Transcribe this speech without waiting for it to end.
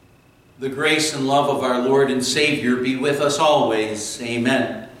The grace and love of our Lord and Savior be with us always.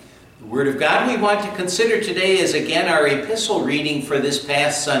 Amen. The Word of God we want to consider today is again our epistle reading for this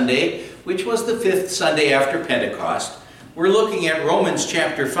past Sunday, which was the fifth Sunday after Pentecost. We're looking at Romans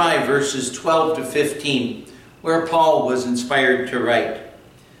chapter 5, verses 12 to 15, where Paul was inspired to write,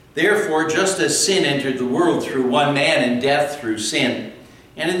 "Therefore, just as sin entered the world through one man and death through sin,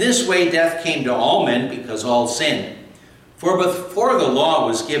 and in this way death came to all men because all sinned. For before the law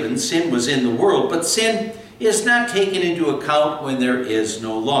was given, sin was in the world, but sin is not taken into account when there is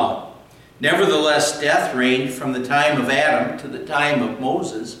no law. Nevertheless, death reigned from the time of Adam to the time of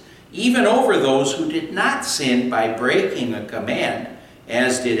Moses, even over those who did not sin by breaking a command,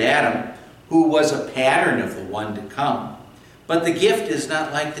 as did Adam, who was a pattern of the one to come. But the gift is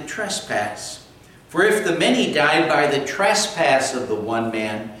not like the trespass. For if the many died by the trespass of the one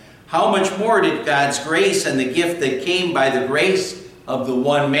man, how much more did God's grace and the gift that came by the grace of the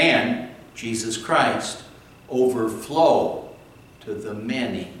one man, Jesus Christ, overflow to the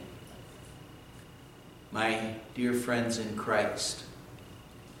many?" My dear friends in Christ,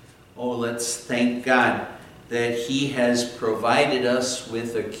 oh, let's thank God that He has provided us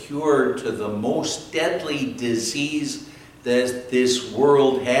with a cure to the most deadly disease that this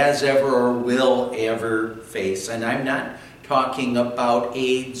world has ever or will ever face. And I'm not talking about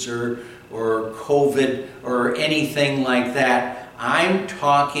AIDS or COVID or anything like that. I'm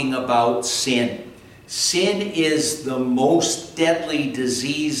talking about sin. Sin is the most deadly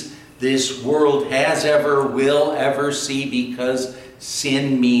disease this world has ever, will ever see, because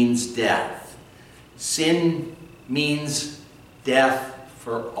sin means death. Sin means death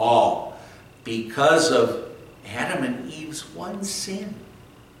for all because of Adam and Eve's one sin.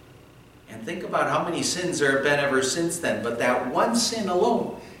 And think about how many sins there have been ever since then. But that one sin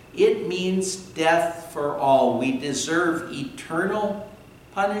alone, it means death for all. We deserve eternal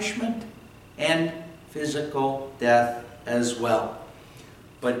punishment and physical death as well.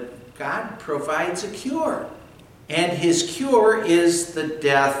 But God provides a cure. And His cure is the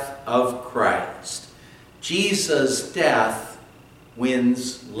death of Christ. Jesus' death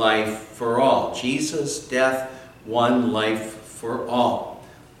wins life for all. Jesus' death won life for all.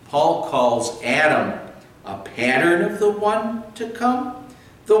 Paul calls Adam a pattern of the one to come.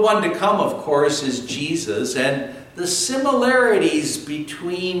 The one to come, of course, is Jesus, and the similarities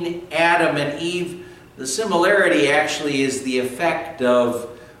between Adam and Eve, the similarity actually is the effect of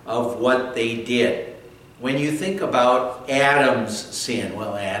what they did. When you think about Adam's sin,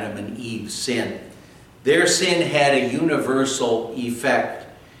 well, Adam and Eve's sin, their sin had a universal effect.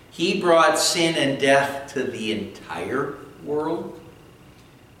 He brought sin and death to the entire world.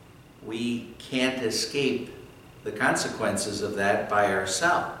 We can't escape the consequences of that by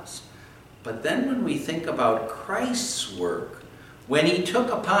ourselves. But then when we think about Christ's work, when He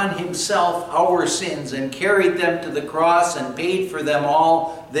took upon Himself our sins and carried them to the cross and paid for them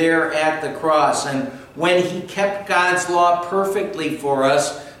all there at the cross, and when He kept God's law perfectly for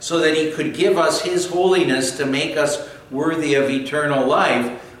us so that He could give us His holiness to make us worthy of eternal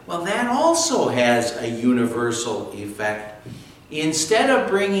life, well, that also has a universal effect. Instead of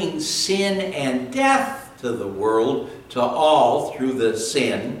bringing sin and death to the world, to all, through the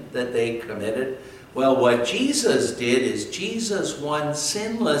sin that they committed, well, what Jesus did is Jesus won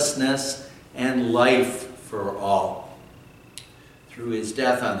sinlessness and life for all. Through His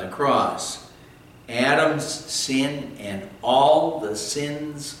death on the cross, Adam's sin and all the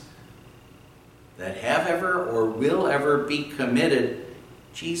sins that have ever or will ever be committed,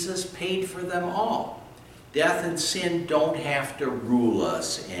 Jesus paid for them all. Death and sin don't have to rule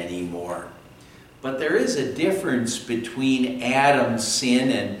us anymore. But there is a difference between Adam's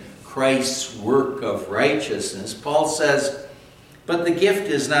sin and Christ's work of righteousness. Paul says, "But the gift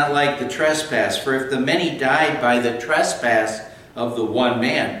is not like the trespass, for if the many died by the trespass of the one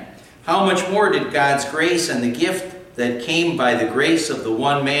man, how much more did God's grace and the gift that came by the grace of the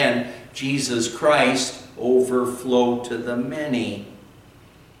one man, Jesus Christ, overflow to the many?"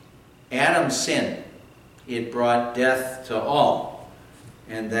 Adam's sin, it brought death to all.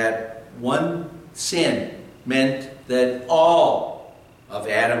 And that one sin meant that all of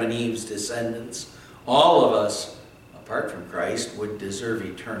Adam and Eve's descendants, all of us, apart from Christ, would deserve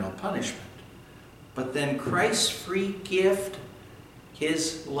eternal punishment. But then Christ's free gift,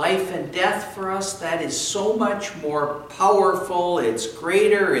 His life and death for us, that is so much more powerful, it's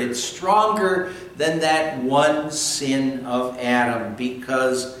greater, it's stronger than that one sin of Adam,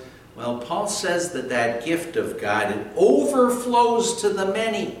 because, well, Paul says that that gift of God, it overflows to the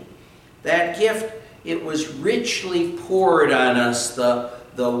many. That gift, it was richly poured on us. The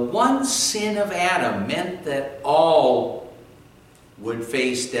one sin of Adam meant that all would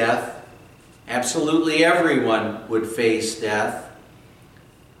face death Absolutely everyone would face death.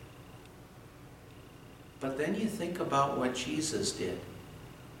 But then you think about what Jesus did.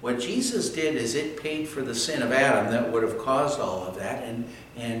 What Jesus did is it paid for the sin of Adam that would have caused all of that.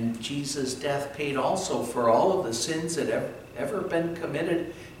 And Jesus' death paid also for all of the sins that have ever been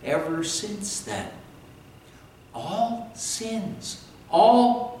committed ever since then. All sins,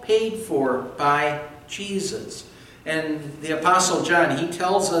 all paid for by Jesus. And the Apostle John, he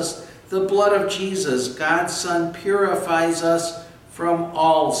tells us the blood of Jesus, God's Son, purifies us from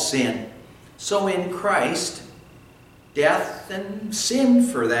all sin. So in Christ, death and sin,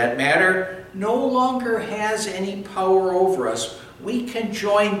 for that matter, no longer has any power over us. We can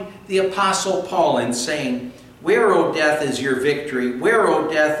join the Apostle Paul in saying, "Where, O death, is your victory? Where,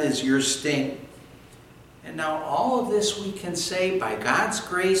 O death, is your sting?" And now all of this we can say by God's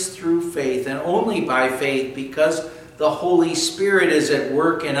grace through faith, and only by faith, because the Holy Spirit is at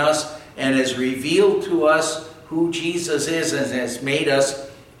work in us and has revealed to us who Jesus is and has made us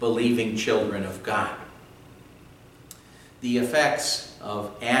believing children of God. The effects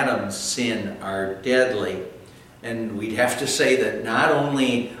of Adam's sin are deadly. And we'd have to say that not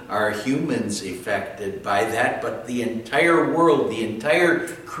only are humans affected by that, but the entire world, the entire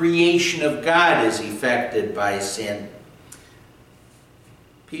creation of God is affected by sin.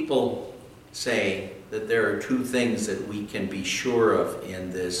 People say that there are two things that we can be sure of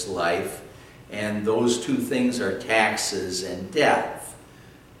in this life, and those two things are taxes and death.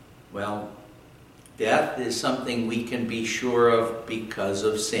 Well, death is something we can be sure of because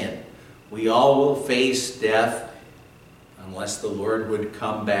of sin. We all will face death unless the Lord would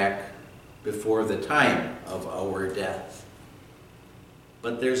come back before the time of our death.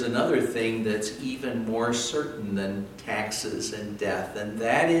 But there's another thing that's even more certain than taxes and death, and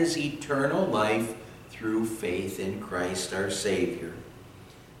that is eternal life through faith in Christ our Savior.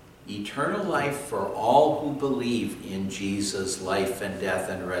 Eternal life for all who believe in Jesus' life and death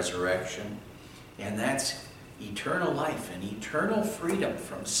and resurrection. And that's eternal life and eternal freedom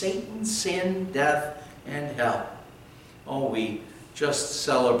from Satan, sin, death, and hell. Oh, we just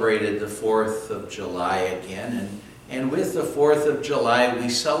celebrated the 4th of July again, and with the 4th of July we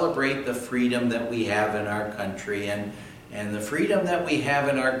celebrate the freedom that we have in our country, and the freedom that we have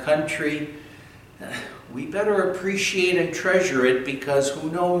in our country, we better appreciate and treasure it, because who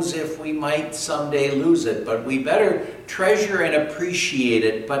knows if we might someday lose it, but we better treasure and appreciate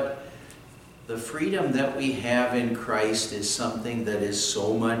it. But the freedom that we have in Christ is something that is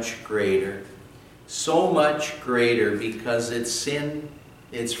so much greater. So much greater, because it's sin,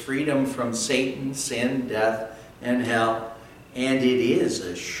 it's freedom from Satan, sin, death, and hell. And it is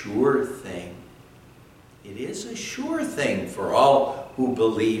a sure thing. It is a sure thing for all who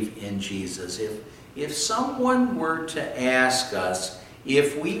believe in Jesus. If someone were to ask us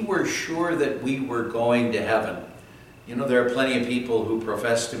if we were sure that we were going to heaven, you know, there are plenty of people who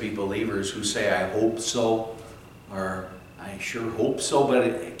profess to be believers who say, "I hope so," or "I sure hope so,"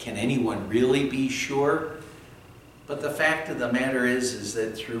 but can anyone really be sure? But the fact of the matter is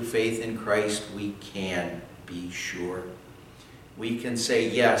that through faith in Christ we can be sure. We can say,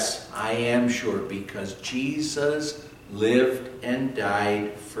 "Yes, I am sure, because Jesus lived and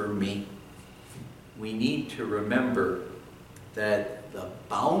died for me." We need to remember that the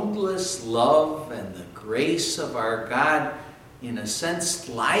boundless love and the grace of our God, in a sense,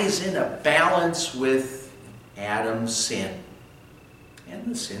 lies in a balance with Adam's sin, and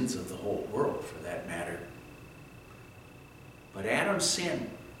the sins of the whole world for that matter. But Adam's sin,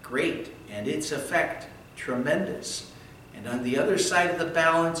 great, and its effect, tremendous. And on the other side of the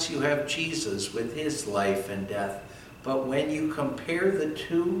balance, you have Jesus with his life and death. But when you compare the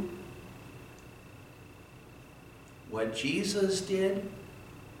two, what Jesus did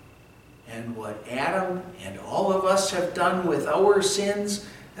and what Adam and all of us have done with our sins,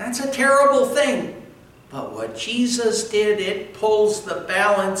 that's a terrible thing. But what Jesus did, it pulls the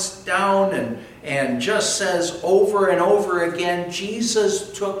balance down and just says over and over again,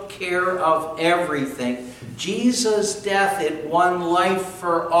 Jesus took care of everything. Jesus' death, it won life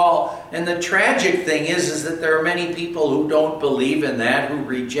for all. And the tragic thing is that there are many people who don't believe in that, who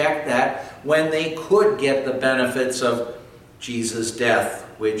reject that, when they could get the benefits of Jesus' death,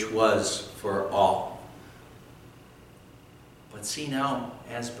 which was for all. But see now,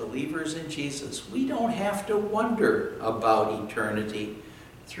 as believers in Jesus, we don't have to wonder about eternity.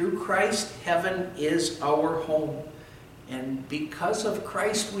 Through Christ, heaven is our home. And because of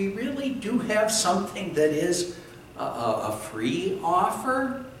Christ, we really do have something that is a free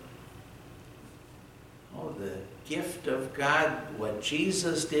offer. Oh, the gift of God, what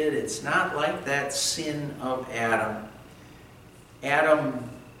Jesus did, it's not like that sin of Adam. Adam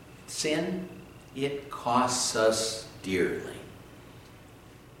sinned, It costs us dearly.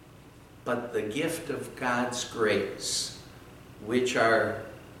 But the gift of God's grace, which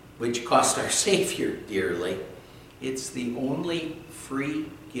cost our Savior dearly, it's the only free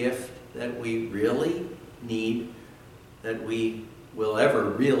gift that we really need, that we will ever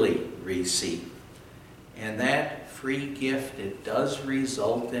really receive. And that free gift, it does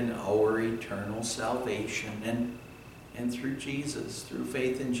result in our eternal salvation. And through Jesus, through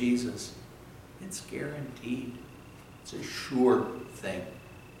faith in Jesus, it's guaranteed. It's a sure thing.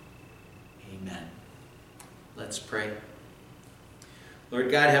 Amen. Let's pray. Lord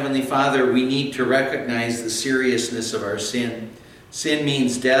God, Heavenly Father, we need to recognize the seriousness of our sin. Sin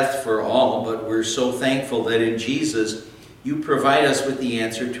means death for all, but we're so thankful that in Jesus, you provide us with the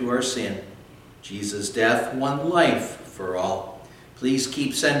answer to our sin. Jesus' death won life for all. Please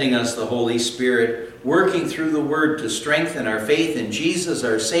keep sending us the Holy Spirit, working through the Word to strengthen our faith in Jesus,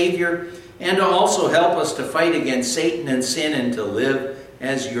 our Savior, and to also help us to fight against Satan and sin and to live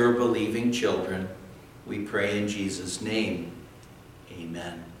as your believing children. We pray in Jesus' name.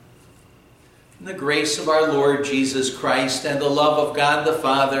 Amen. And the grace of our Lord Jesus Christ and the love of God the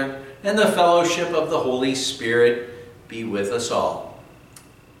Father and the fellowship of the Holy Spirit be with us all.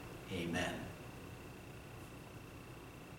 Amen.